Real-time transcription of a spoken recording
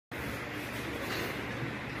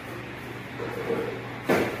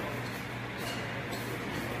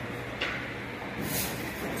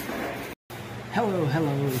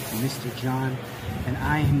Hello, it's Mr. John, and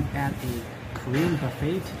I am at a Korean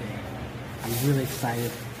buffet today. I'm really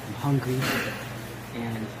excited, I'm hungry,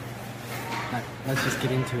 and let's just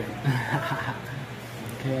get into it.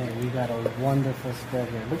 Okay, we got a wonderful spread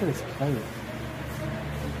here. Look at this plate.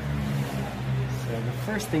 So the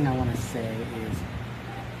first thing I want to say is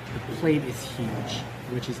the plate is huge,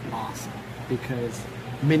 which is awesome, because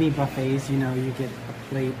many buffets, you know, you get a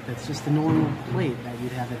plate that's just a normal plate that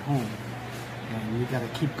you'd have at home. And you gotta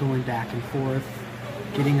keep going back and forth,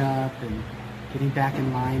 getting up and getting back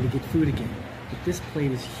in line to get food again. But this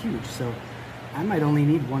plate is huge, so I might only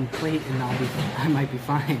need one plate and I might be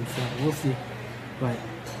fine, so we'll see. But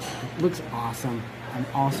it looks awesome. I'm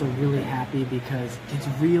also really happy because it's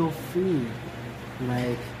real food.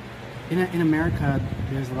 Like, in America,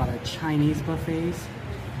 there's a lot of Chinese buffets,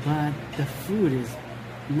 but the food is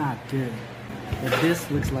not good. But this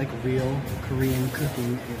looks like real Korean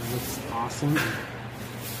cooking. It looks awesome.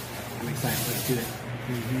 I'm excited. Let's do it.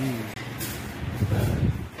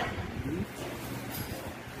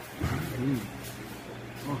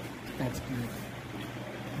 Oh, that's good.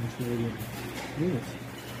 That's really good. Look at this.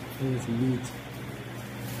 Look at this meat.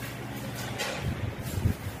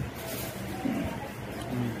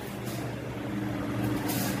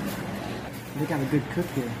 They got a good cook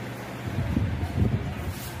here.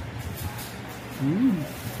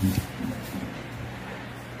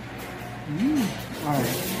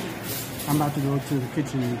 Alright, I'm about to go to the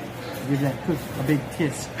kitchen and give that cook a big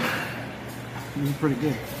kiss. This is pretty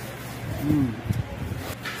good.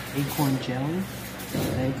 Acorn jelly.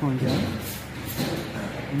 Acorn jelly.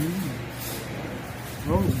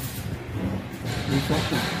 Oh,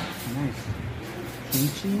 refreshing. Nice.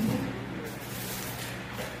 Kimchi.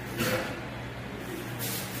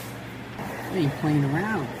 I ain't playing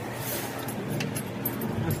around.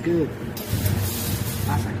 That's good.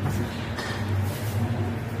 Awesome.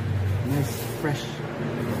 Nice, fresh.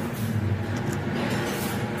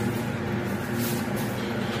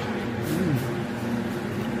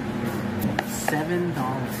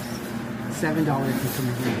 $7 to come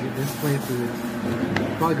in here and get this plate of food.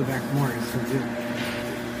 I'll probably go back more. It's so good.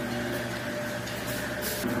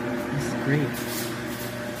 This is great.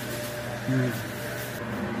 Good.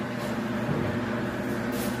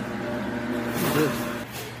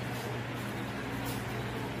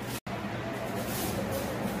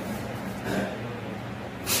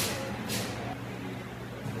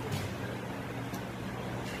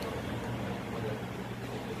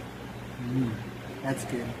 That's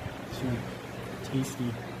good. Sure. Tasty.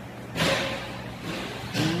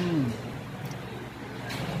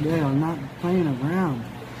 Yeah, I'm not playing around.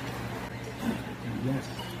 Yes.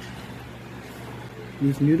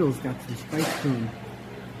 These noodles got some spice to them.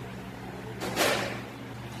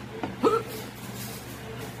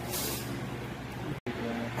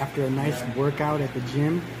 After a nice workout at the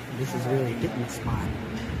gym, this is really hitting the spot.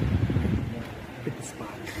 Hit the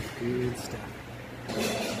spot. Good stuff.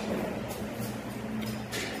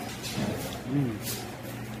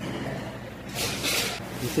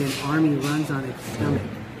 They say an army runs on its stomach.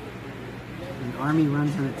 An army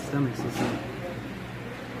runs on its stomach. So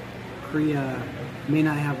Korea may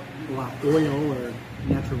not have a lot of oil or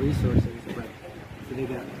natural resources, but they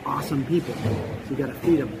got awesome people. So you gotta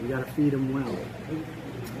feed them. You gotta feed them well.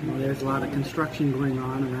 Well, there's a lot of construction going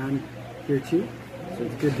on around here too. So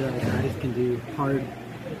it's good that guys can do hard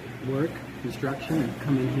work, construction, and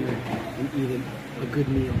come in here and eat a good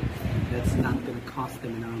meal that's not going to cost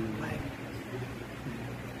them an arm and a leg.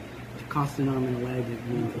 To cost an arm and a leg, it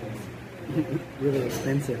means it's really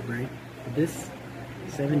expensive, right? But this,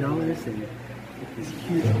 $7 and this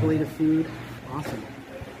huge plate of food, awesome.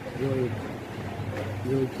 Really,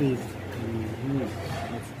 really pleased.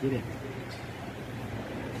 Let's get it.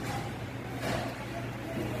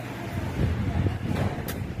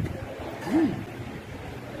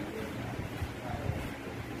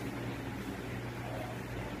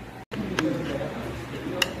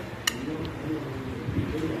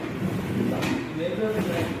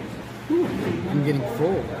 I'm getting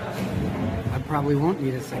full. I probably won't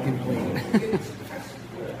need a second plate.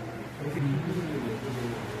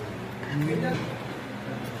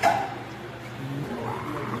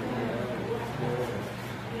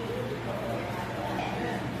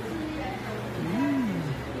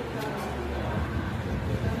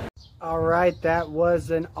 All right, that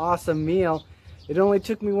was an awesome meal. It only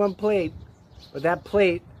took me one plate, but that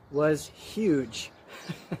plate was huge.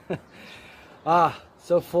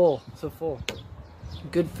 So full, so full.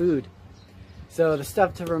 Good food. So the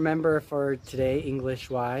stuff to remember for today,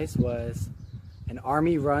 English-wise, was an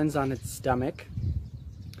army runs on its stomach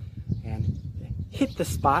and hit the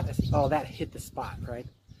spot. Oh, that hit the spot, right?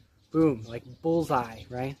 Boom, like bullseye,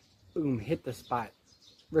 right? Boom, hit the spot.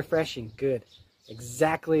 Refreshing, good.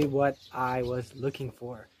 Exactly what I was looking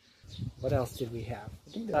for. What else did we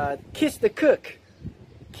have? Kiss the cook.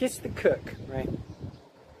 Kiss the cook, right?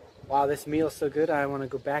 Wow, this meal's so good, I want to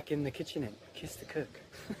go back in the kitchen and kiss the cook.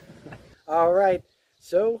 All right,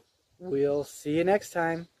 so we'll see you next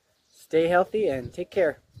time. Stay healthy and take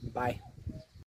care. Bye.